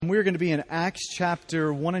We're going to be in Acts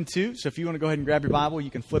chapter 1 and 2. So if you want to go ahead and grab your Bible,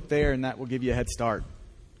 you can flip there, and that will give you a head start.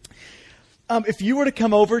 If you were to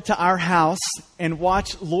come over to our house and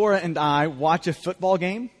watch Laura and I watch a football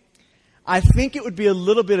game, I think it would be a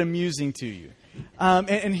little bit amusing to you.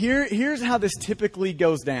 Here's how this typically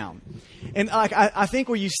goes down. And I think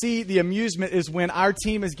where you see the amusement is when our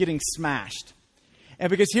team is getting smashed. And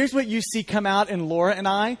because here's what you see come out in Laura and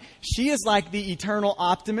I. She is like the eternal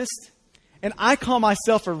optimist, and I call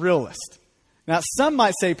myself a realist. Now, some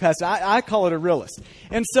might say, Pastor, I call it a realist.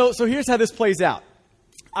 And so here's how this plays out.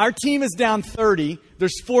 Our team is down 30.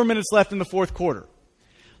 There's 4 minutes left in the fourth quarter.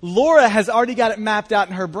 Laura has already got it mapped out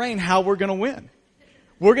in her brain how we're going to win.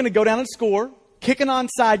 We're going to go down and score, kick an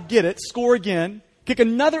onside, get it, score again, kick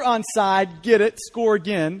another onside, get it, score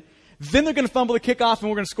again. Then they're going to fumble the kickoff, and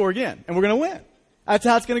we're going to score again, and we're going to win. That's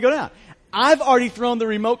how it's going to go down. I've already thrown the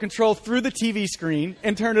remote control through the TV screen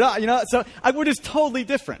and turned it on. So we're just totally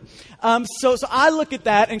different. So I look at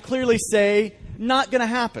that and clearly say, not going to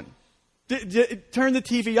happen. Turn the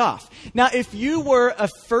TV off. Now, if you were a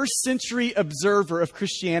first century observer of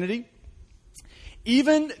Christianity,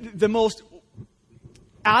 even the most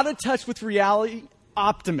out of touch with reality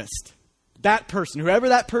optimist, that person, whoever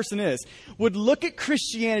that person is, would look at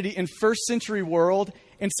Christianity in first century world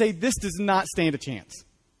and say, this does not stand a chance.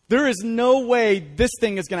 There is no way this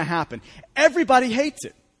thing is going to happen. Everybody hates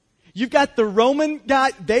it. You've got the Roman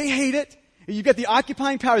guy, they hate it. You've got the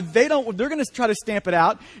occupying power, they're going to try to stamp it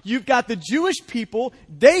out. You've got the Jewish people,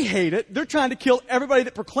 they hate it. They're trying to kill everybody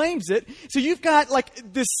that proclaims it. So you've got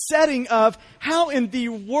like this setting of how in the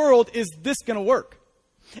world is this going to work?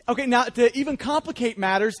 Okay, now to even complicate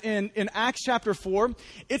matters in Acts chapter 4,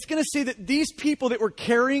 it's going to say that these people that were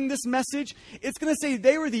carrying this message, it's going to say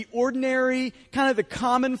they were the ordinary, kind of the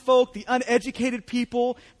common folk, the uneducated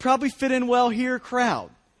people, probably fit in well here crowd.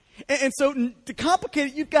 And so to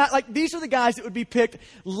complicate it, you've got like these are the guys that would be picked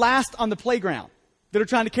last on the playground that are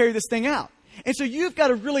trying to carry this thing out. And so you've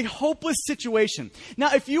got a really hopeless situation.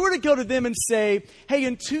 Now, if you were to go to them and say, hey,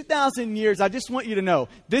 in 2,000 years, I just want you to know,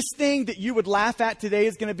 this thing that you would laugh at today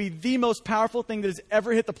is going to be the most powerful thing that has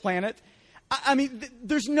ever hit the planet. I mean,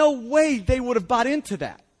 there's no way they would have bought into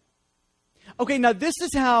that. Okay, now this is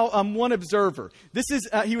how one observer,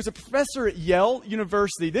 he was a professor at Yale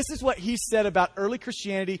University. This is what he said about early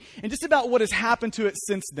Christianity and just about what has happened to it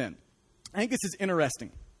since then. I think this is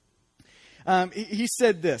interesting. He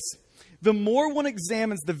said this. The more one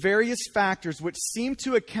examines the various factors which seem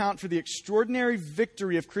to account for the extraordinary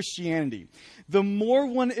victory of Christianity, the more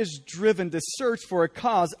one is driven to search for a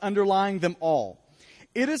cause underlying them all.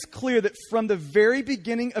 It is clear that from the very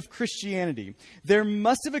beginning of Christianity, there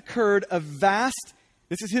must have occurred a vast,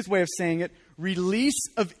 this is his way of saying it, release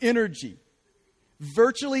of energy,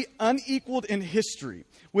 virtually unequaled in history,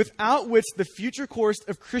 without which the future course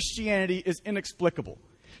of Christianity is inexplicable.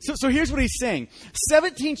 So here's what he's saying.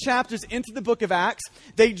 17 chapters into the book of Acts,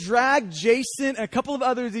 they drag Jason and a couple of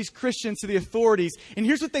other of these Christians to the authorities. And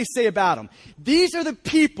here's what they say about them. These are the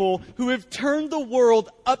people who have turned the world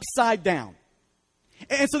upside down.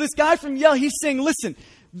 And so this guy from Yale, he's saying, listen,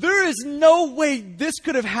 there is no way this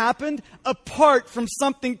could have happened apart from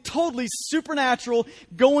something totally supernatural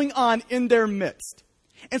going on in their midst.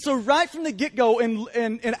 And so right from the get-go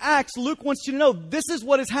in Acts, Luke wants you to know this is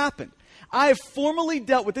what has happened. I have formally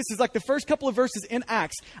dealt with, this is like the first couple of verses in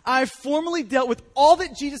Acts, I have formally dealt with all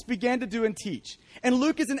that Jesus began to do and teach. And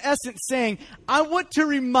Luke is in essence saying, I want to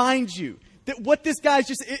remind you that what this guy's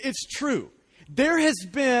just, it's true. There has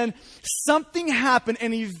been something happen,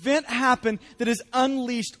 an event happen that has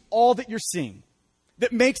unleashed all that you're seeing,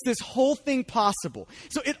 that makes this whole thing possible.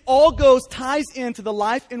 So it all ties into the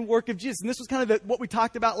life and work of Jesus. And this was kind of what we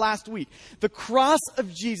talked about last week. The cross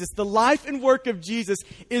of Jesus, the life and work of Jesus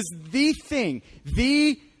is the thing,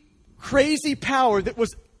 the crazy power that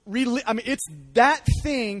was really, it's that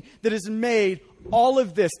thing that has made all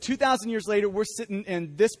of this. 2,000 years later, we're sitting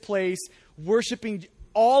in this place, worshiping.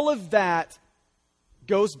 All of that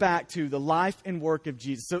goes back to the life and work of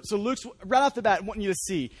Jesus. So Luke's, right off the bat, wanting you to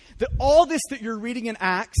see that all this that you're reading in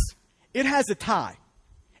Acts, it has a tie.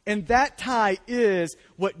 And that tie is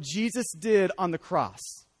what Jesus did on the cross.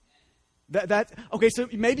 Okay, so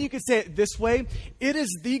maybe you could say it this way. It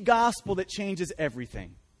is the gospel that changes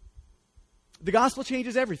everything. The gospel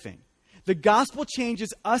changes everything. The gospel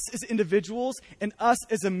changes us as individuals and us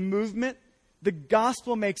as a movement. The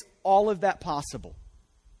gospel makes all of that possible.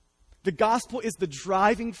 The gospel is the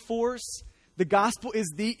driving force. The gospel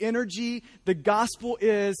is the energy. The gospel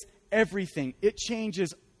is everything. It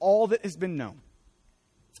changes all that has been known.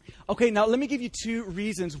 Okay, now let me give you 2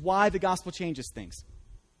 reasons why the gospel changes things.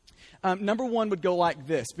 Number one would go like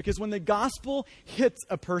this, because when the gospel hits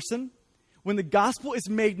a person, when the gospel is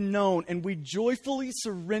made known and we joyfully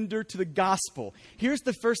surrender to the gospel, here's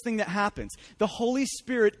the first thing that happens. The Holy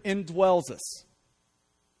Spirit indwells us.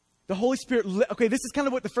 The Holy Spirit, okay, this is kind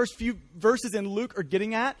of what the first few verses in Luke are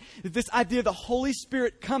getting at, is this idea of the Holy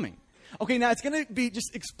Spirit coming. Okay, now it's going to be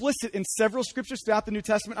just explicit in several scriptures throughout the New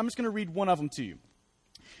Testament. I'm just going to read one of them to you.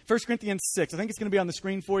 1 Corinthians 6, I think it's going to be on the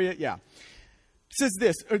screen for you. Yeah. It says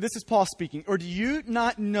this, or this is Paul speaking, or do you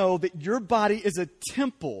not know that your body is a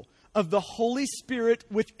temple of the Holy Spirit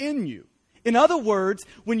within you? In other words,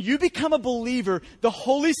 when you become a believer, the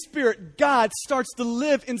Holy Spirit, God, starts to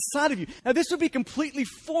live inside of you. Now, this would be completely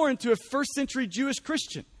foreign to a first century Jewish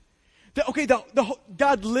Christian.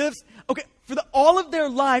 God lives, for all of their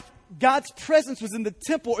life, God's presence was in the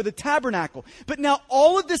temple or the tabernacle. But now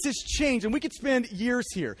all of this has changed, and we could spend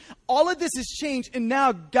years here. All of this has changed, and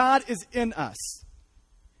now God is in us.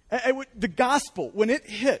 The gospel, when it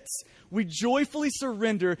hits, we joyfully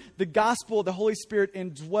surrender the gospel. The Holy Spirit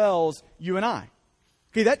indwells you and I.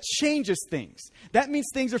 Okay, that changes things. That means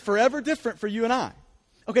things are forever different for you and I.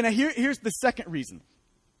 Okay, now here's the second reason.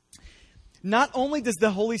 Not only does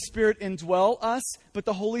the Holy Spirit indwell us, but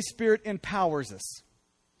the Holy Spirit empowers us.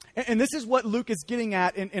 And this is what Luke is getting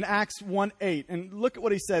at in Acts 1:8. And look at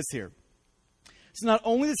what he says here. So not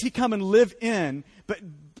only does he come and live in, but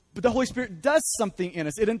the Holy Spirit does something in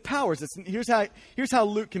us. It empowers us. And here's how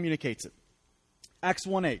Luke communicates it. Acts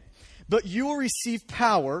 1:8. But you will receive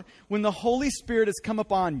power when the Holy Spirit has come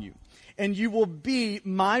upon you, and you will be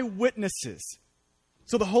my witnesses.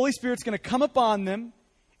 So the Holy Spirit's going to come upon them.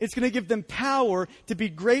 It's going to give them power to be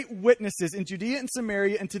great witnesses in Judea and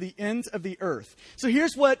Samaria and to the ends of the earth. So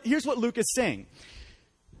here's what Luke is saying.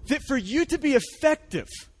 That for you to be effective,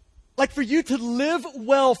 like for you to live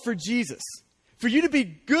well for Jesus, for you to be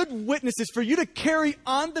good witnesses, for you to carry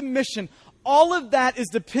on the mission, all of that is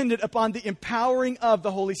dependent upon the empowering of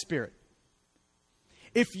the Holy Spirit.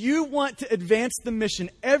 If you want to advance the mission,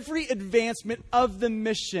 every advancement of the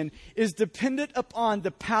mission is dependent upon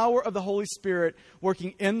the power of the Holy Spirit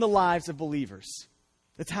working in the lives of believers.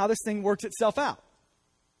 That's how this thing works itself out.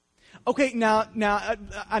 Okay, now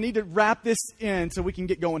I need to wrap this in so we can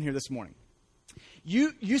get going here this morning.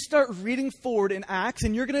 You start reading forward in Acts,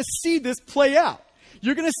 and you're going to see this play out.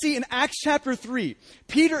 You're going to see in Acts chapter 3,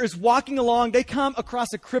 Peter is walking along. They come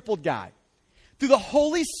across a crippled guy. Through the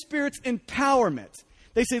Holy Spirit's empowerment,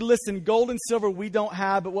 they say, listen, gold and silver we don't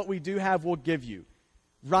have, but what we do have we'll give you.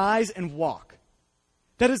 Rise and walk.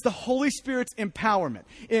 That is the Holy Spirit's empowerment.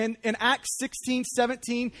 In Acts 16,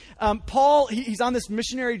 17, Paul, he's on this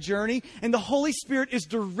missionary journey, and the Holy Spirit is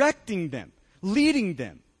directing them, leading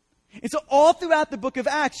them. And so all throughout the book of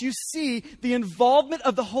Acts, you see the involvement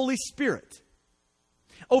of the Holy Spirit.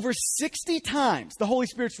 Over 60 times, the Holy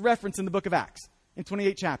Spirit's referenced in the book of Acts. In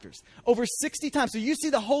 28 chapters. Over 60 times. So you see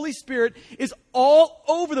the Holy Spirit is all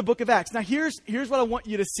over the book of Acts. Now here's what I want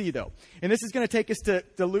you to see though. And this is going to take us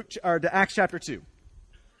to Acts chapter 2.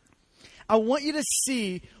 I want you to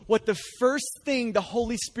see what the first thing the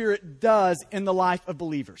Holy Spirit does in the life of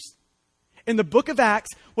believers. In the book of Acts,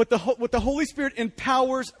 what the Holy Spirit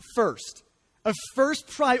empowers first. A first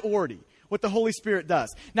priority. What the Holy Spirit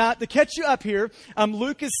does. Now, to catch you up here,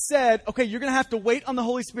 Luke has said, okay, you're going to have to wait on the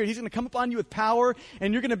Holy Spirit. He's going to come upon you with power,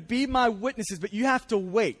 and you're going to be my witnesses, but you have to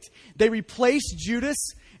wait. They replaced Judas,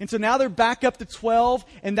 and so now they're back up to 12,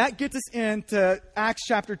 and that gets us into Acts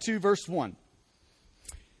chapter 2, verse 1.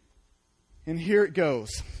 And here it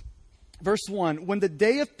goes. Verse 1, when the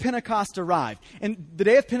day of Pentecost arrived, and the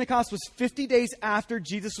day of Pentecost was 50 days after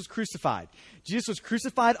Jesus was crucified. Jesus was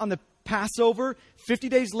crucified on the Passover. 50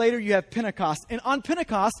 days later, you have Pentecost. And on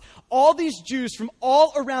Pentecost, all these Jews from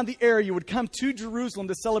all around the area would come to Jerusalem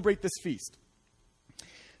to celebrate this feast.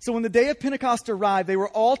 So when the day of Pentecost arrived, they were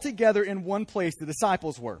all together in one place, the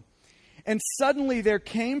disciples were. And suddenly there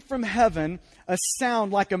came from heaven a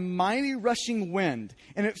sound like a mighty rushing wind,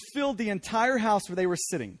 and it filled the entire house where they were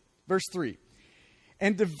sitting. Verse 3.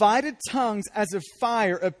 And divided tongues as of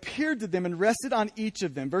fire appeared to them and rested on each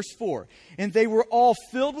of them. Verse 4. And they were all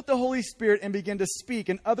filled with the Holy Spirit and began to speak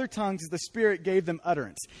in other tongues as the Spirit gave them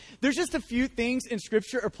utterance. There's just a few things in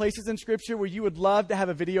Scripture or places in Scripture where you would love to have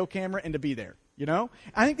a video camera and to be there. You know?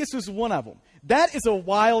 I think this was one of them. That is a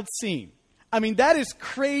wild scene. I mean, that is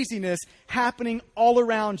craziness happening all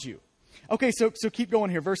around you. Okay, so keep going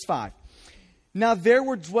here. Verse 5. Now there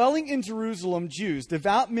were dwelling in Jerusalem Jews,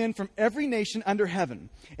 devout men from every nation under heaven.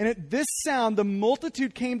 And at this sound the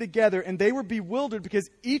multitude came together, and they were bewildered because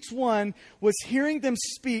each one was hearing them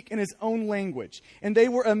speak in his own language. And they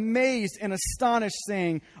were amazed and astonished,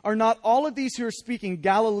 saying, "Are not all of these who are speaking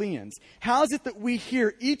Galileans? How is it that we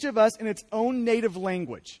hear each of us in its own native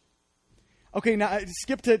language?" Okay, now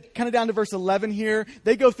skip to kind of down to verse 11 here.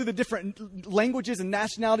 They go through the different languages and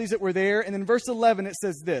nationalities that were there. And in verse 11 it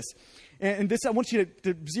says this. And this, I want you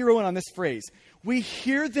to zero in on this phrase. "We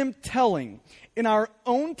hear them telling in our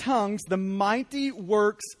own tongues the mighty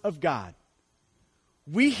works of God."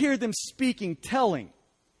 We hear them speaking, telling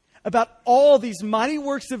about all these mighty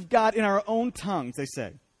works of God in our own tongues, they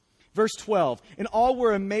say. Verse 12, "And all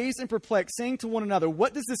were amazed and perplexed, saying to one another,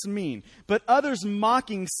 'What does this mean?' But others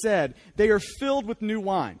mocking said, 'They are filled with new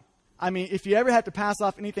wine.'" I mean, if you ever have to pass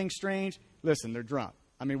off anything strange, listen, they're drunk.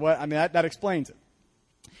 That explains it.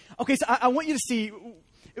 Okay, so I want you to see,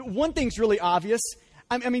 one thing's really obvious.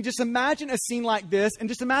 I mean, just imagine a scene like this, and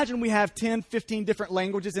just imagine we have 10, 15 different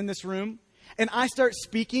languages in this room, and I start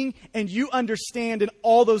speaking, and you understand in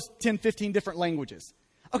all those 10, 15 different languages.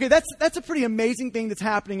 Okay, that's a pretty amazing thing that's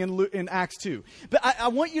happening in Acts 2. But I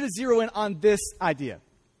want you to zero in on this idea.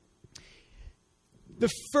 The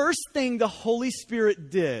first thing the Holy Spirit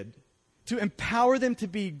did to empower them to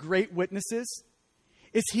be great witnesses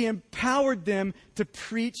is He empowered them to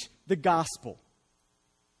preach the gospel.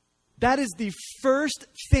 That is the first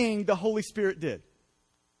thing the Holy Spirit did.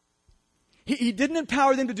 He didn't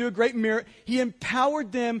empower them to do a great miracle. He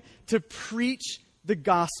empowered them to preach the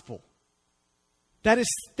gospel. That is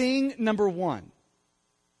thing number one.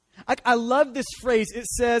 I love this phrase. It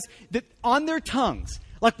says that on their tongues,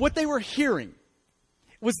 like what they were hearing,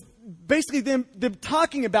 was basically them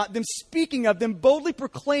talking about, them speaking of, them boldly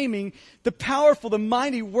proclaiming the powerful, the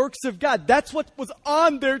mighty works of God. That's what was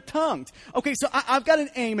on their tongues. Okay, so I've got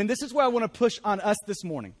an aim, and this is where I want to push on us this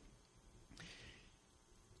morning.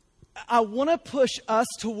 I want to push us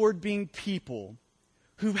toward being people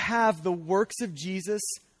who have the works of Jesus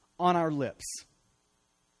on our lips.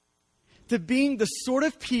 To being the sort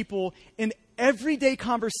of people in everyday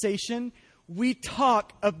conversation, we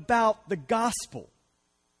talk about the gospel.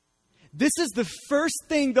 This is the first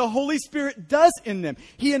thing the Holy Spirit does in them.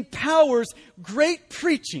 He empowers great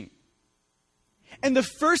preaching. And the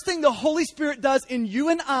first thing the Holy Spirit does in you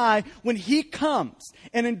and I when He comes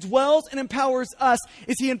and indwells and empowers us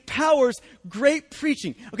is He empowers great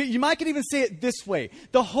preaching. Okay, you might could even say it this way.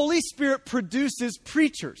 The Holy Spirit produces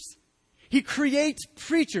preachers. He creates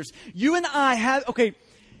preachers. You and I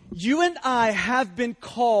have been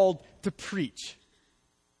called to preach.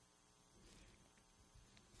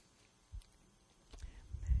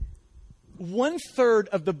 One-third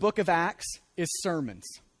of the book of Acts is sermons.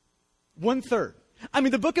 One-third. I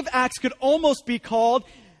mean, the book of Acts could almost be called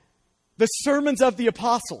the sermons of the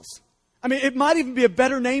apostles. I mean, it might even be a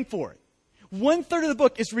better name for it. One-third of the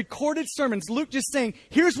book is recorded sermons. Luke just saying,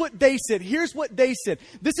 here's what they said. Here's what they said.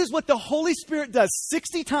 This is what the Holy Spirit does.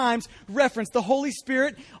 60 times reference the Holy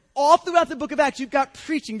Spirit. All throughout the book of Acts, you've got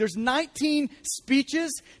preaching. There's 19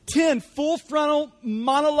 speeches, 10 full frontal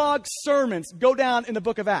monologue sermons go down in the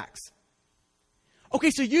book of Acts.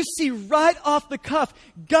 Okay, so you see right off the cuff,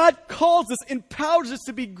 God calls us, empowers us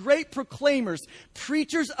to be great proclaimers,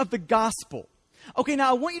 preachers of the gospel. Okay, now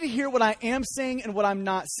I want you to hear what I am saying and what I'm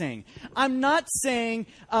not saying. I'm not saying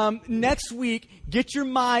next week, get your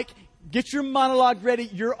mic, get your monologue ready,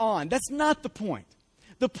 you're on. That's not the point.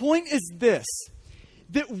 The point is this,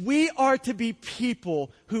 that we are to be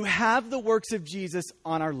people who have the works of Jesus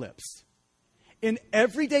on our lips. In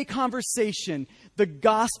everyday conversation, the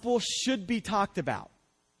gospel should be talked about.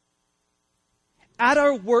 At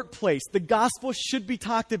our workplace, the gospel should be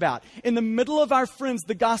talked about. In the middle of our friends,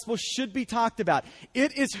 the gospel should be talked about.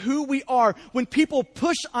 It is who we are. When people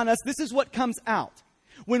push on us, this is what comes out.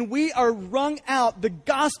 When we are wrung out, the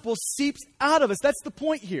gospel seeps out of us. That's the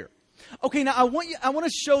point here. Okay, now I want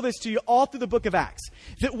to show this to you all through the book of Acts.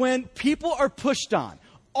 That when people are pushed on,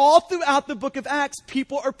 all throughout the book of Acts,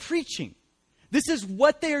 people are preaching. This is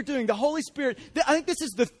what they are doing. The Holy Spirit, I think this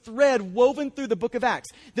is the thread woven through the book of Acts.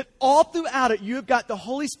 That all throughout it, you have got the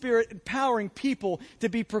Holy Spirit empowering people to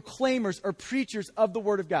be proclaimers or preachers of the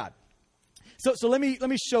Word of God. So let me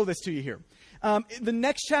show this to you here. The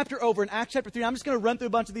next chapter over in Acts chapter 3, I'm just going to run through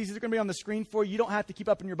a bunch of these. These are going to be on the screen for you. You don't have to keep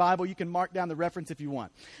up in your Bible. You can mark down the reference if you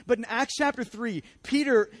want. But in Acts chapter 3,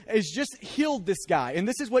 Peter has just healed this guy. And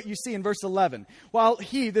this is what you see in verse 11. While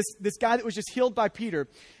this guy that was just healed by Peter,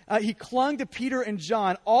 he clung to Peter and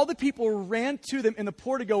John. All the people ran to them in the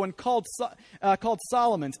portico and called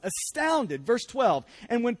Solomon's, astounded. Verse 12.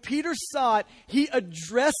 And when Peter saw it, he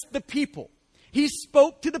addressed the people. He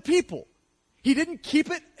spoke to the people. He didn't keep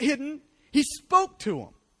it hidden. He spoke to them.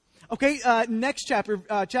 Okay, next chapter,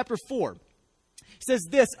 chapter 4. Says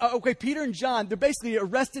this, Peter and John, they're basically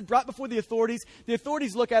arrested, brought before the authorities. The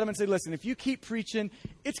authorities look at them and say, listen, if you keep preaching,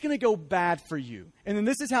 it's going to go bad for you. And then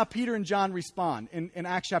this is how Peter and John respond in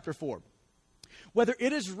Acts chapter 4. Whether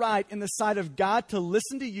it is right in the sight of God to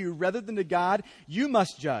listen to you rather than to God, you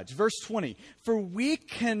must judge. Verse 20, for we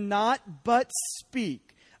cannot but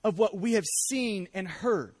speak of what we have seen and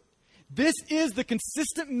heard. This is the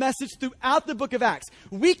consistent message throughout the book of Acts.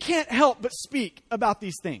 We can't help but speak about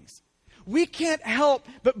these things. We can't help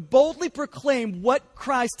but boldly proclaim what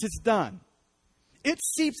Christ has done. It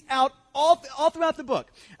seeps out all throughout the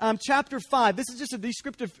book. Chapter 5, this is just a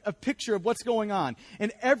descriptive picture of what's going on.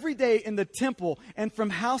 And every day in the temple and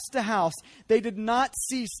from house to house, they did not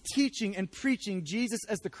cease teaching and preaching Jesus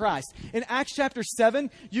as the Christ. In Acts chapter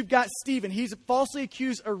 7, you've got Stephen. He's falsely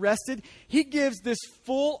accused, arrested. He gives this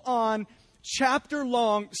full-on,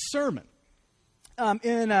 chapter-long sermon.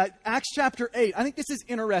 In Acts chapter 8, I think this is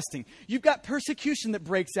interesting. You've got persecution that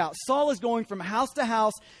breaks out. Saul is going from house to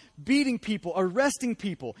house, beating people, arresting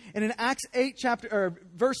people. And in Acts 8,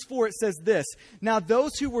 verse 4, it says this, now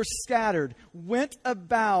those who were scattered went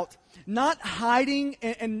about not hiding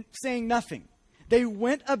and saying nothing. They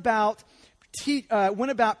went about preaching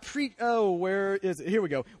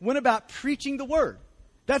the word.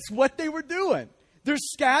 That's what they were doing. They're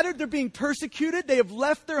scattered, they're being persecuted, they have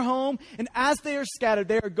left their home, and as they are scattered,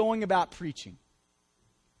 they are going about preaching.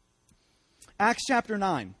 Acts chapter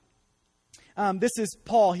 9. This is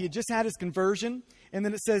Paul. He had just had his conversion, and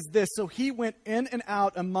then it says this, so he went in and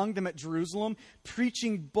out among them at Jerusalem,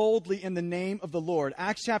 preaching boldly in the name of the Lord.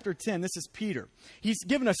 Acts chapter 10, this is Peter. He's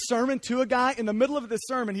given a sermon to a guy. In the middle of the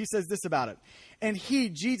sermon, he says this about it. And he,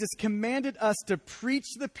 Jesus, commanded us to preach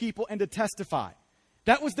to the people and to testify.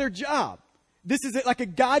 That was their job. This is like a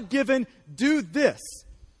God-given, do this.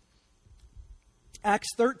 Acts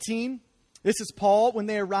 13, this is Paul. When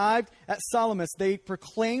they arrived at Salamis, they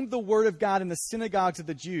proclaimed the word of God in the synagogues of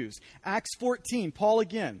the Jews. Acts 14, Paul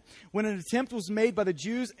again. When an attempt was made by the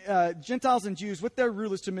Jews, Gentiles and Jews with their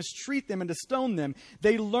rulers to mistreat them and to stone them,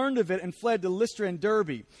 they learned of it and fled to Lystra and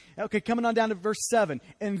Derbe. Okay, coming on down to verse 7.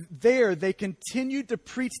 And there they continued to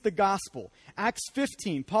preach the gospel. Acts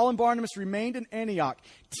 15, Paul and Barnabas remained in Antioch,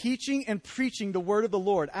 teaching and preaching the word of the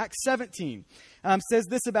Lord. Acts 17 says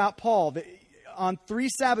this about Paul, that on 3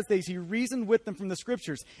 Sabbath days, he reasoned with them from the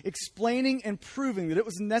Scriptures, explaining and proving that it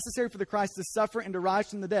was necessary for the Christ to suffer and to rise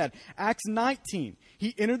from the dead. Acts 19,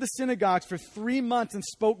 he entered the synagogues for 3 months and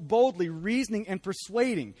spoke boldly, reasoning and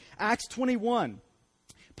persuading. Acts 21,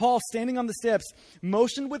 Paul, standing on the steps,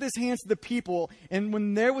 motioned with his hands to the people, and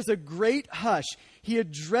when there was a great hush, he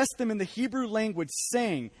addressed them in the Hebrew language,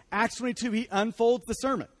 saying, Acts 22, he unfolds the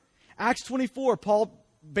sermon. Acts 24, Paul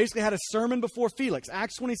basically had a sermon before Felix.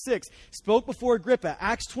 Acts 26, spoke before Agrippa.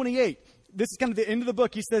 Acts 28, this is kind of the end of the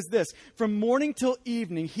book. He says this, from morning till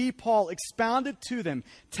evening, he, Paul, expounded to them,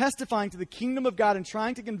 testifying to the kingdom of God and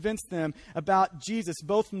trying to convince them about Jesus,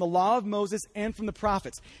 both from the law of Moses and from the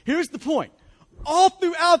prophets. Here's the point. All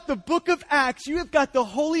throughout the book of Acts, you have got the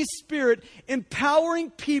Holy Spirit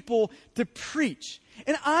empowering people to preach.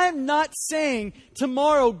 And I'm not saying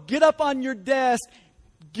tomorrow, get up on your desk,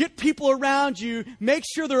 get people around you, make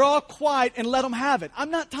sure they're all quiet and let them have it. I'm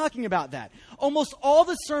not talking about that. Almost all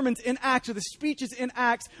the sermons in Acts or the speeches in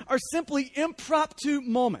Acts are simply impromptu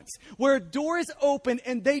moments where a door is open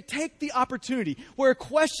and they take the opportunity, where a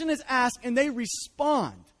question is asked and they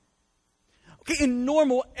respond. Okay, in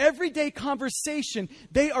normal, everyday conversation,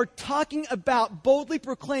 they are talking about boldly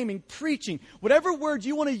proclaiming, preaching, whatever word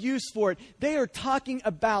you want to use for it, they are talking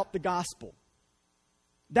about the gospel.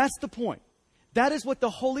 That's the point. That is what the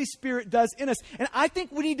Holy Spirit does in us. And I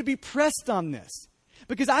think we need to be pressed on this.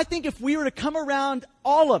 Because I think if we were to come around,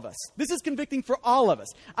 all of us, this is convicting for all of us.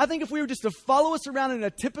 I think if we were just to follow us around in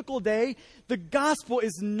a typical day, the gospel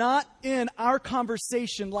is not in our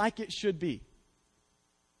conversation like it should be.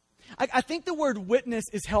 I think the word witness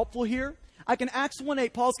is helpful here. Like in Acts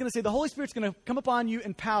 1:8, Paul's going to say the Holy Spirit's going to come upon you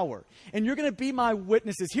in power. And you're going to be my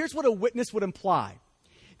witnesses. Here's what a witness would imply.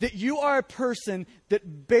 That you are a person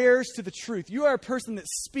that bears to the truth. You are a person that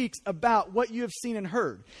speaks about what you have seen and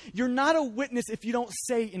heard. You're not a witness if you don't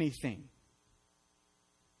say anything.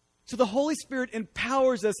 So the Holy Spirit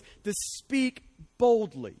empowers us to speak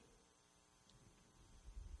boldly.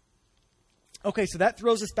 Okay, so that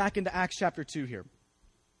throws us back into Acts chapter 2 here.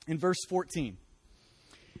 In verse 14.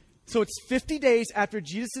 So it's 50 days after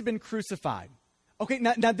Jesus had been crucified. Okay,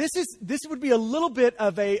 now this would be a little bit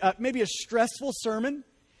of maybe a stressful sermon.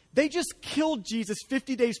 They just killed Jesus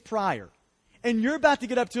 50 days prior. And you're about to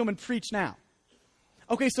get up to him and preach now.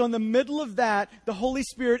 Okay, so in the middle of that, the Holy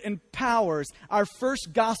Spirit empowers our first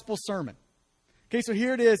gospel sermon. Okay, so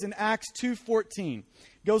here it is in Acts 2:14.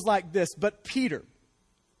 It goes like this. But Peter,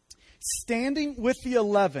 standing with the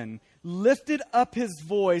 11, lifted up his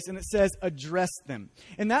voice, and it says, addressed them.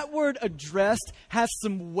 And that word addressed has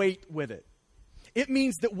some weight with it. It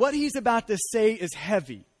means that what he's about to say is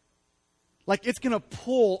heavy. Like it's going to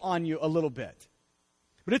pull on you a little bit.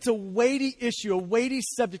 But it's a weighty issue, a weighty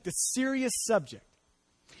subject, a serious subject.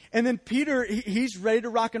 And then Peter, he's ready to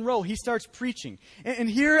rock and roll. He starts preaching. And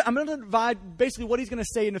here, I'm going to divide basically what he's going to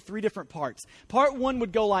say into 3 different parts. Part 1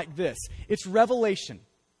 would go like this. It's revelation.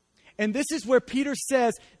 And this is where Peter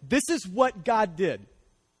says, this is what God did.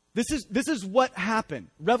 This is what happened.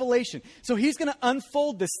 Revelation. So he's going to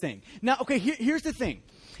unfold this thing. Now, okay, here's the thing.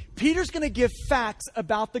 Peter's going to give facts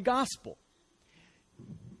about the gospel.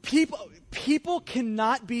 People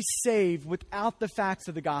cannot be saved without the facts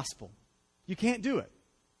of the gospel. You can't do it.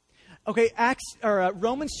 Okay,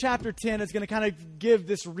 Romans chapter 10 is going to kind of give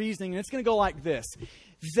this reasoning, and it's going to go like this.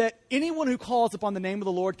 That anyone who calls upon the name of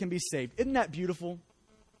the Lord can be saved. Isn't that beautiful?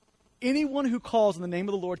 Anyone who calls on the name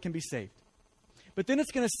of the Lord can be saved. But then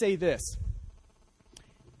it's going to say this.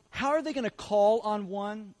 How are they going to call on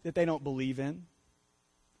one that they don't believe in?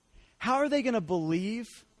 How are they going to believe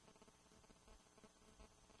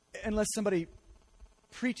unless somebody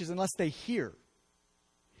preaches, unless they hear?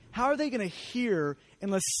 How are they going to hear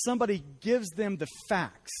unless somebody gives them the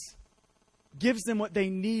facts, gives them what they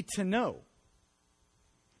need to know?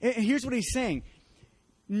 And here's what he's saying.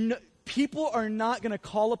 People are not going to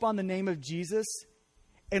call upon the name of Jesus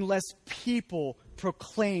unless people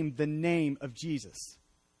proclaim the name of Jesus.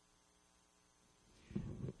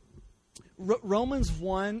 Romans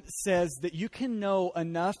 1 says that you can know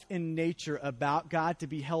enough in nature about God to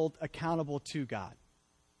be held accountable to God.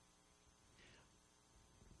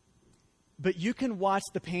 But you can watch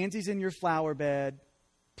the pansies in your flower bed,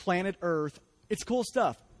 planet Earth. It's cool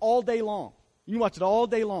stuff all day long. You can watch it all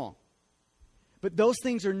day long. But those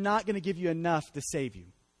things are not going to give you enough to save you.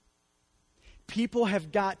 People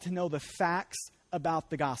have got to know the facts about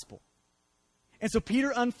the gospel. And so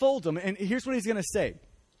Peter unfolds them, and here's what he's going to say.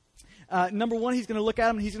 Number 1, he's going to look at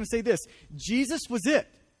them, and he's going to say this. Jesus was it.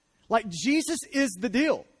 Like, Jesus is the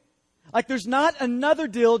deal. Like, there's not another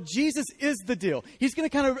deal. Jesus is the deal. He's going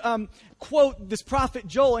to kind of quote this prophet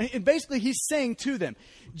Joel, and basically he's saying to them,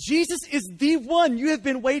 Jesus is the one you have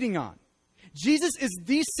been waiting on. Jesus is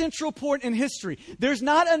the central point in history. There's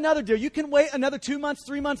not another deal. You can wait another 2 months,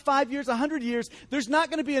 3 months, 5 years, 100 years. There's not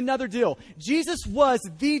going to be another deal. Jesus was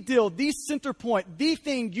the deal, the center point, the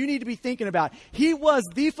thing you need to be thinking about. He was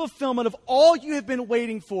the fulfillment of all you have been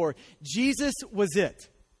waiting for. Jesus was it.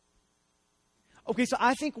 Okay, so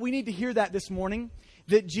I think we need to hear that this morning,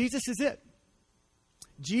 that Jesus is it.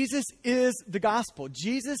 Jesus is the gospel.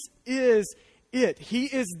 Jesus is it. He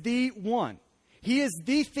is the one. He is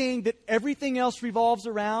the thing that everything else revolves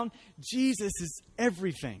around. Jesus is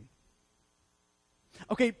everything.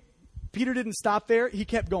 Okay, Peter didn't stop there. He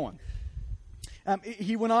kept going.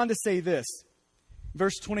 He went on to say this.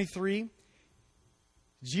 Verse 23,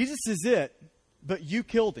 Jesus is it, but you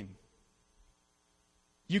killed him.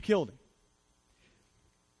 You killed him.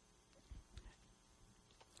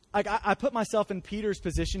 I put myself in Peter's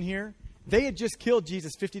position here. They had just killed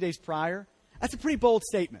Jesus 50 days prior. That's a pretty bold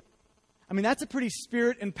statement. I mean, that's a pretty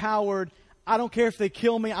spirit-empowered, I don't care if they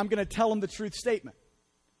kill me, I'm going to tell them the truth statement.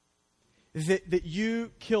 That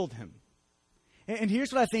you killed him. And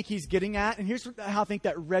here's what I think he's getting at, and here's how I think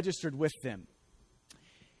that registered with them.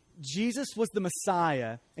 Jesus was the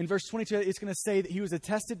Messiah. In verse 22, it's going to say that he was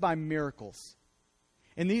attested by miracles.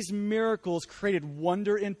 And these miracles created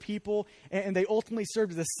wonder in people, and they ultimately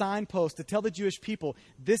served as a signpost to tell the Jewish people,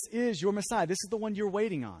 this is your Messiah. This is the one you're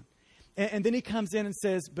waiting on. And then he comes in and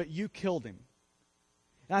says, but you killed him.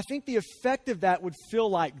 And I think the effect of that would feel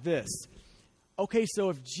like this. Okay, so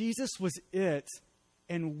if Jesus was it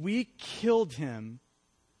and we killed him,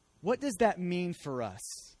 what does that mean for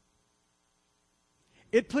us?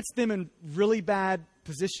 It puts them in really bad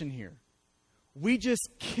position here. We just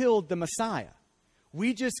killed the Messiah.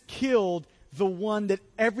 We just killed the one that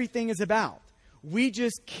everything is about. We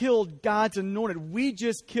just killed God's anointed. We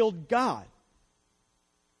just killed God.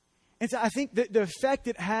 And so I think that the effect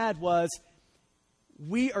it had was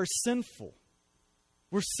we are sinful.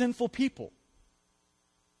 We're sinful people.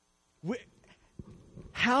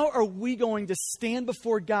 How are we going to stand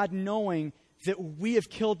before God knowing that we have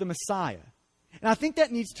killed the Messiah? And I think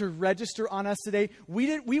that needs to register on us today.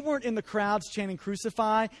 We weren't in the crowds chanting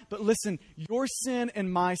crucify, but listen, your sin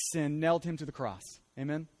and my sin nailed him to the cross.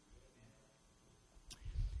 Amen?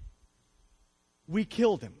 We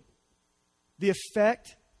killed him. The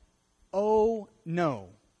effect, oh no.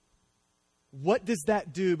 What does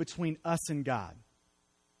that do between us and God?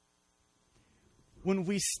 When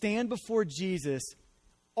we stand before Jesus,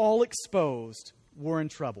 all exposed, we're in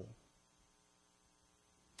trouble.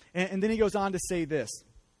 And then he goes on to say this.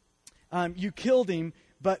 You killed him,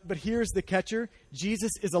 but here's the catcher.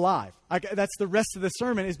 Jesus is alive. That's the rest of the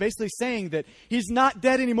sermon, is basically saying that he's not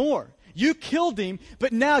dead anymore. You killed him,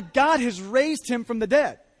 but now God has raised him from the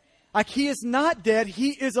dead. Like, he is not dead,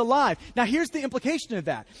 he is alive. Now, here's the implication of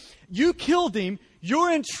that. You killed him, you're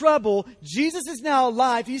in trouble, Jesus is now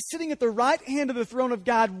alive, he's sitting at the right hand of the throne of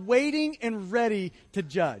God, waiting and ready to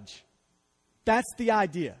judge. That's the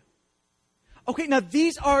idea. Okay, now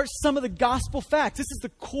these are some of the gospel facts. This is the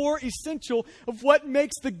core essential of what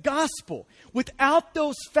makes the gospel. Without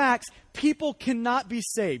those facts, people cannot be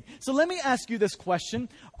saved. So let me ask you this question.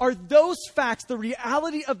 Are those facts, the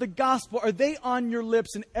reality of the gospel, are they on your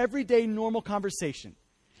lips in everyday normal conversation?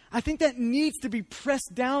 I think that needs to be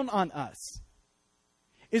pressed down on us.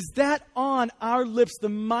 Is that on our lips, the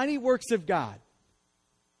mighty works of God?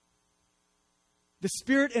 The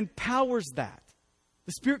Spirit empowers that.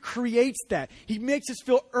 The Spirit creates that. He makes us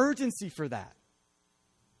feel urgency for that.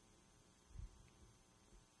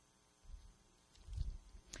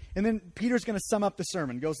 And then Peter's going to sum up the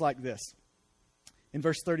sermon. It goes like this in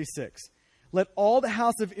verse 36. Let all the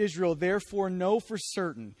house of Israel therefore know for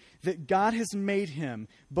certain that God has made him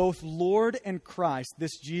both Lord and Christ,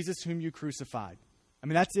 this Jesus whom you crucified. I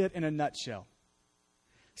mean, that's it in a nutshell.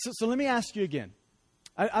 So let me ask you again.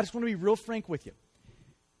 I just want to be real frank with you.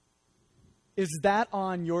 Is that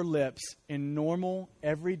on your lips in normal,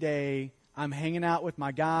 everyday, I'm hanging out with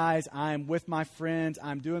my guys, I'm with my friends,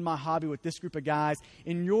 I'm doing my hobby with this group of guys,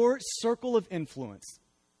 in your circle of influence,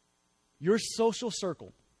 your social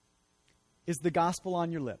circle, is the gospel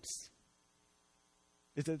on your lips?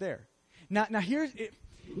 Is it there? Now here's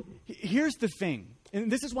the thing,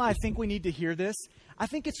 and this is why I think we need to hear this. I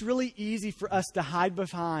think it's really easy for us to hide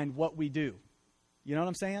behind what we do. You know what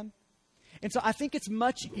I'm saying? And so I think it's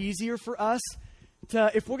much easier for us to,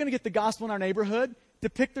 if we're going to get the gospel in our neighborhood, to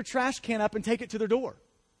pick their trash can up and take it to their door.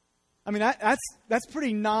 I mean, that's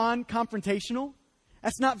pretty non-confrontational.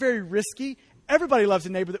 That's not very risky. Everybody loves a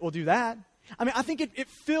neighbor that will do that. I mean, I think it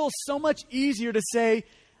feels so much easier to say,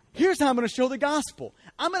 here's how I'm going to show the gospel.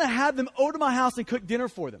 I'm going to have them over to my house and cook dinner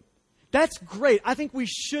for them. That's great. I think we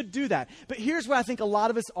should do that. But here's where I think a lot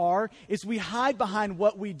of us are, is we hide behind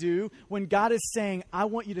what we do when God is saying, I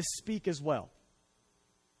want you to speak as well.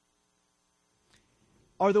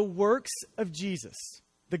 Are the works of Jesus,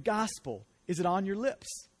 the gospel, is it on your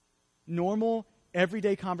lips? Normal,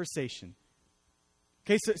 everyday conversation.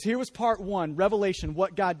 Okay, so here was part one, revelation,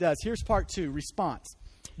 what God does. Here's part two, response,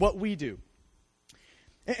 what we do.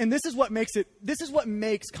 And this is what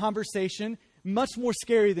makes conversation much more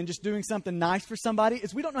scary than just doing something nice for somebody,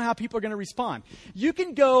 is we don't know how people are going to respond. You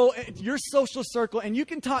can go to your social circle and you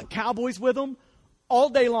can talk Cowboys with them all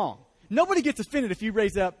day long. Nobody gets offended if you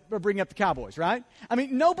raise up or bring up the Cowboys, right? I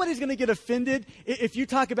mean, nobody's going to get offended if you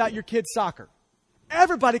talk about your kids' soccer.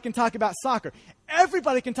 Everybody can talk about soccer.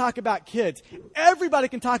 Everybody can talk about kids. Everybody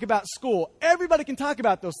can talk about school. Everybody can talk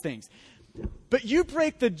about those things. But you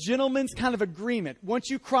break the gentleman's kind of agreement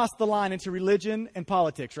once you cross the line into religion and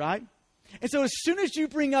politics, right? And so as soon as you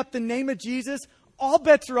bring up the name of Jesus, all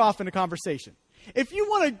bets are off in a conversation. If you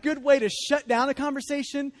want a good way to shut down a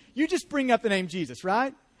conversation, you just bring up the name Jesus,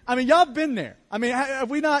 right? I mean, y'all been there. I mean, have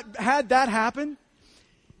we not had that happen?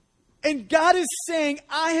 And God is saying,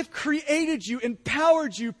 I have created you,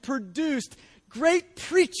 empowered you, produced great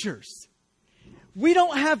preachers. We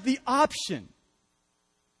don't have the option.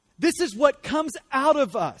 This is what comes out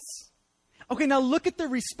of us. Okay, now look at the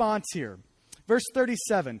response here. Verse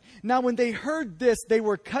 37, now when they heard this, they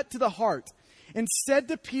were cut to the heart and said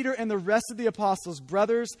to Peter and the rest of the apostles,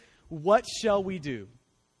 brothers, what shall we do?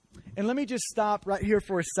 And let me just stop right here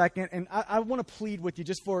for a second, and I want to plead with you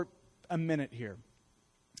just for a minute here.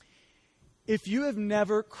 If you have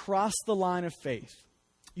never crossed the line of faith,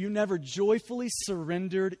 you never joyfully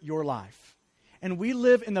surrendered your life, and we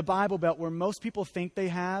live in the Bible Belt where most people think they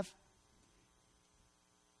have,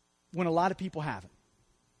 when a lot of people haven't.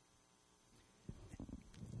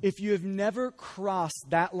 If you have never crossed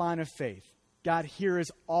that line of faith, God, here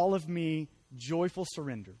is all of me, joyful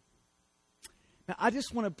surrender. Now, I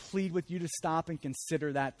just want to plead with you to stop and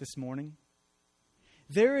consider that this morning.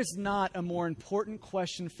 There is not a more important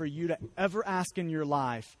question for you to ever ask in your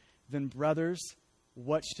life than, brothers,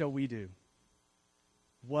 what shall we do?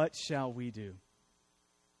 What shall we do?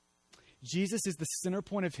 Jesus is the center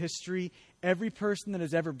point of history. Every person that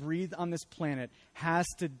has ever breathed on this planet has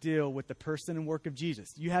to deal with the person and work of Jesus.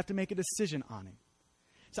 You have to make a decision on him.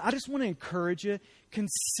 So I just want to encourage you,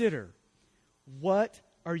 consider, what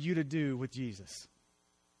are you to do with Jesus?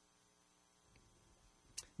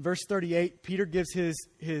 Verse 38, Peter gives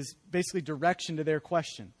his basically direction to their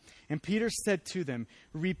question. And Peter said to them,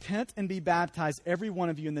 repent and be baptized, every one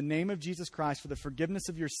of you, in the name of Jesus Christ for the forgiveness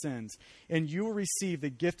of your sins, and you will receive the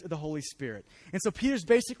gift of the Holy Spirit. And so Peter's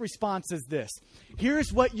basic response is this. Here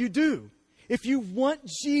is what you do. If you want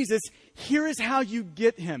Jesus, here is how you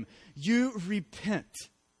get him. You repent.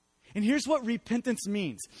 And here's what repentance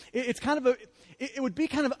means. It would be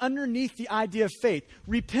kind of underneath the idea of faith.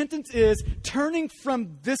 Repentance is turning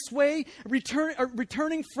from this way,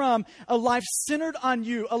 returning from a life centered on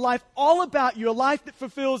you, a life all about you, a life that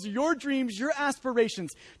fulfills your dreams, your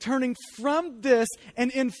aspirations, turning from this and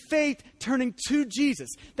in faith turning to Jesus.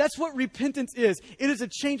 That's what repentance is. It is a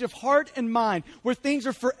change of heart and mind where things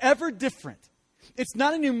are forever different. It's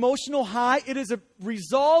not an emotional high. It is a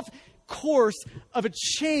resolved course of a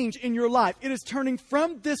change in your life. It is turning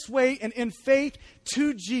from this way and in faith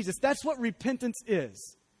to Jesus. That's what repentance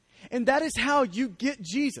is. And that is how you get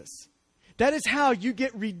Jesus. That is how you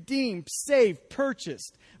get redeemed, saved,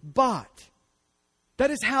 purchased, bought.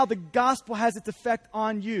 That is how the gospel has its effect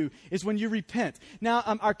on you, is when you repent. Now,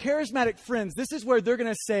 our charismatic friends, this is where they're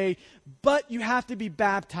going to say, but you have to be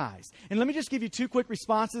baptized. And let me just give you two quick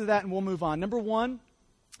responses to that and we'll move on. Number one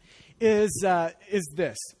is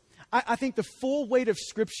this. I think the full weight of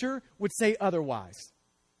Scripture would say otherwise.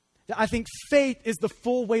 I think faith is the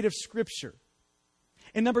full weight of Scripture.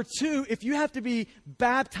 And number two, if you have to be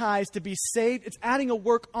baptized to be saved, it's adding a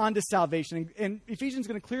work onto salvation. And Ephesians is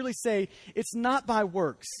going to clearly say it's not by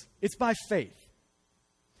works, it's by faith.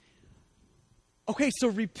 Okay, so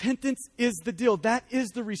repentance is the deal. That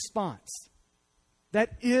is the response.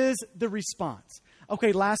 That is the response.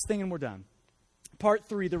 Okay, last thing and we're done. Part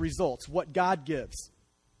 3, the results, what God gives.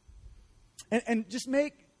 And just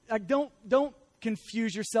don't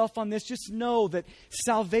confuse yourself on this. Just know that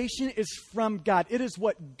salvation is from God. It is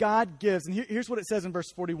what God gives. And here's what it says in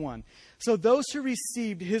verse 41. So those who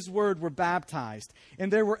received his word were baptized,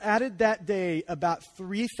 and there were added that day about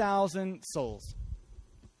 3,000 souls.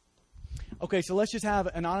 Okay, so let's just have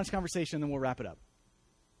an honest conversation, and then we'll wrap it up.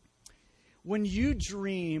 When you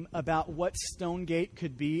dream about what Stonegate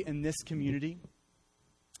could be in this community,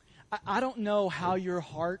 I don't know how your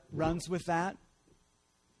heart runs with that,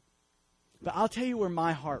 but I'll tell you where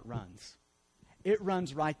my heart runs. It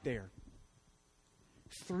runs right there.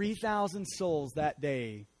 3,000 souls that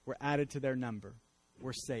day were added to their number,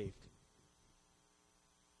 were saved.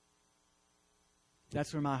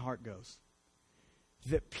 That's where my heart goes.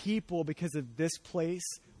 That people, because of this place,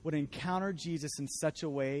 would encounter Jesus in such a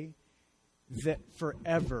way that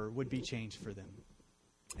forever would be changed for them.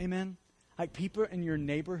 Amen? Like people in your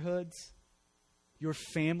neighborhoods, your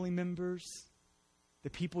family members, the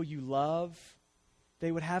people you love,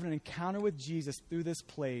 they would have an encounter with Jesus through this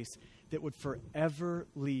place that would forever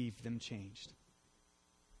leave them changed.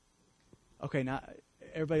 Okay, now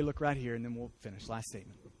everybody look right here and then we'll finish. Last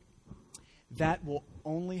statement. That will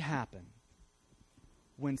only happen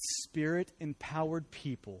when Spirit-empowered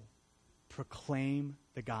people proclaim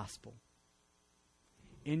the gospel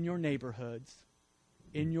in your neighborhoods,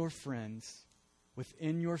 in your friends,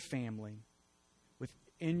 within your family,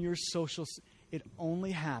 within your social. It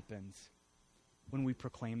only happens when we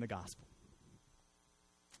proclaim the gospel.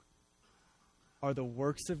 Are the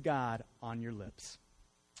works of God on your lips?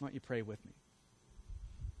 Why don't you pray with me?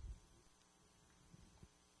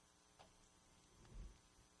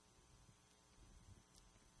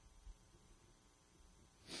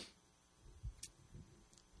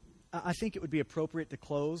 I think it would be appropriate to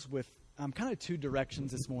close with kind of two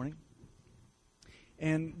directions this morning.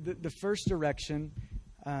 And the first direction,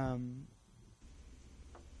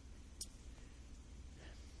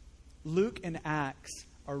 Luke and Acts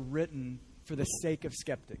are written for the sake of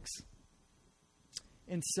skeptics.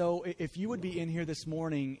 And so if you would be in here this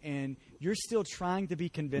morning and you're still trying to be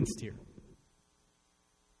convinced here,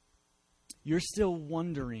 you're still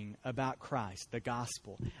wondering about Christ, the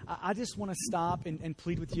gospel, I just want to stop and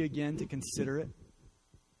plead with you again to consider it.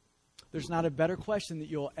 There's not a better question that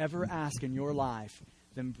you'll ever ask in your life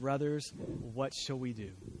than, brothers, what shall we do?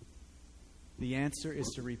 The answer is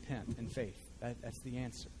to repent in faith. That's the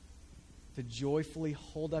answer. To joyfully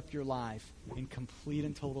hold up your life in complete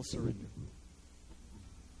and total surrender.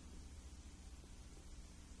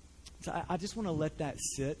 So I just want to let that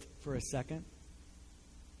sit for a second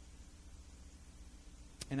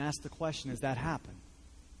and ask the question, has that happened?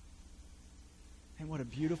 And what a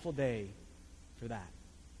beautiful day for that.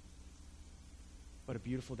 What a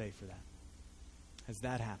beautiful day for that. Has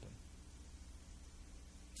that happened?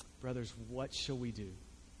 Brothers, what shall we do?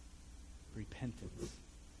 Repentance.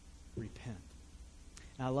 Repent.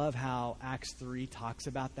 And I love how Acts 3 talks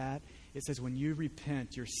about that. It says, when you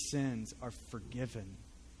repent, your sins are forgiven.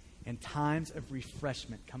 And times of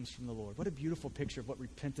refreshment comes from the Lord. What a beautiful picture of what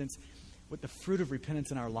repentance, what the fruit of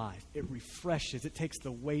repentance in our life. It refreshes. It takes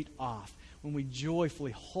the weight off. When we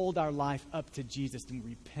joyfully hold our life up to Jesus and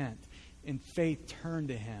repent, in faith turn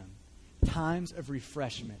to Him, times of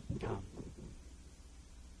refreshment come.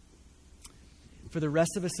 For the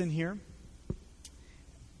rest of us in here,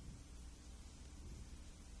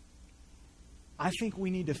 I think we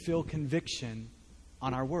need to feel conviction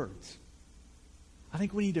on our words. I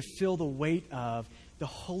think we need to feel the weight of the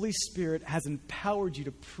Holy Spirit has empowered you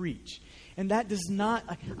to preach. And that does not,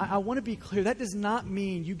 I want to be clear, that does not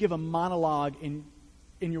mean you give a monologue in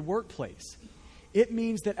your workplace. It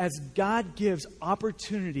means that as God gives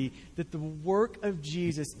opportunity, that the work of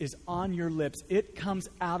Jesus is on your lips. It comes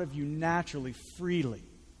out of you naturally, freely.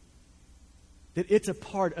 That it's a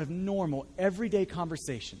part of normal, everyday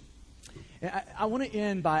conversation. And I want to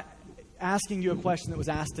end by asking you a question that was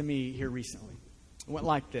asked to me here recently. It went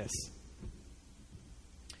like this.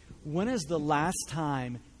 When is the last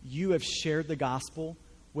time you have shared the gospel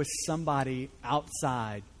with somebody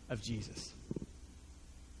outside of Jesus?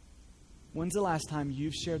 When's the last time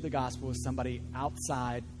you've shared the gospel with somebody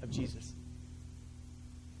outside of Jesus?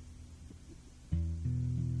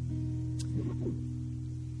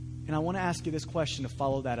 And I want to ask you this question to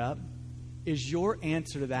follow that up. Is your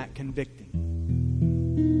answer to that convicting?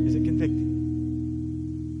 Is it convicting?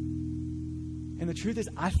 And the truth is,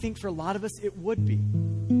 I think for a lot of us, it would be.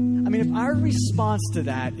 I mean, if our response to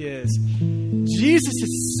that is, Jesus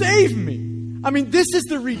has saved me. I mean, this is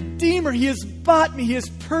the Redeemer. He has bought me. He has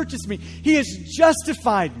purchased me. He has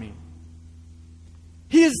justified me.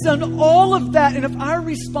 He has done all of that. And if our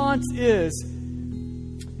response is,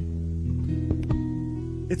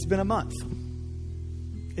 it's been a month.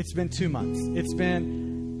 It's been 2 months. It's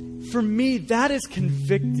been, for me, that is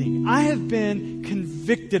convicting. I have been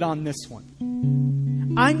convicted on this one.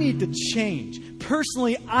 I need to change.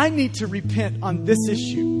 Personally, I need to repent on this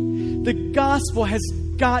issue. The gospel has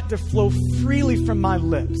got to flow freely from my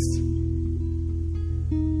lips.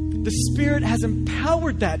 The Spirit has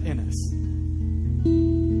empowered that in us.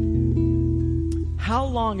 How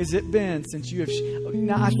long has it been since you have...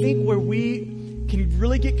 Now, I think where we can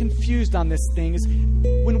really get confused on this thing is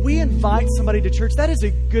when we invite somebody to church, that is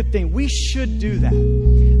a good thing. We should do that.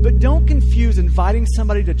 But don't confuse inviting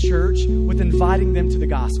somebody to church with inviting them to the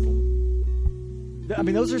gospel. I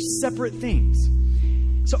mean, those are separate things.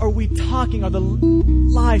 So are we talking, are the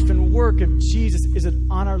life and work of Jesus, is it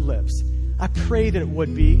on our lips? I pray that it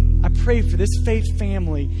would be. I pray for this faith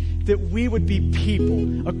family that we would be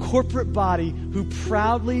people, a corporate body who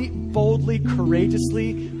proudly, boldly,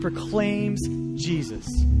 courageously proclaims Jesus,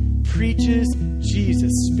 preaches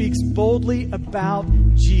Jesus, speaks boldly about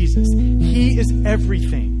Jesus. He is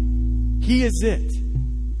everything. He is it.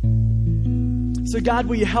 So God,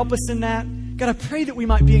 will you help us in that? God, I pray that we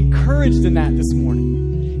might be encouraged in that this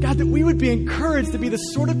morning. God, that we would be encouraged to be the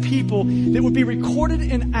sort of people that would be recorded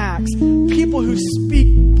in Acts, people who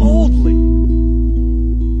speak boldly.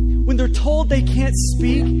 When they're told they can't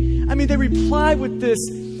speak, I mean, they reply with this,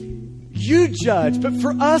 you judge, but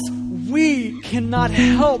for us, we cannot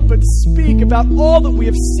help but speak about all that we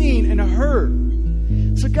have seen and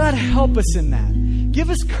heard. So God, help us in that. Give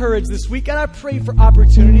us courage this week. God, I pray for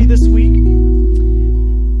opportunity this week.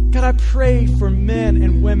 God, I pray for men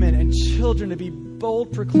and women and children to be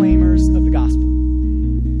bold proclaimers of the gospel.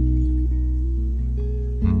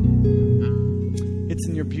 It's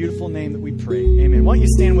in your beautiful name that we pray. Amen. Why don't you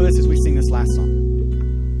stand with us as we sing this last song?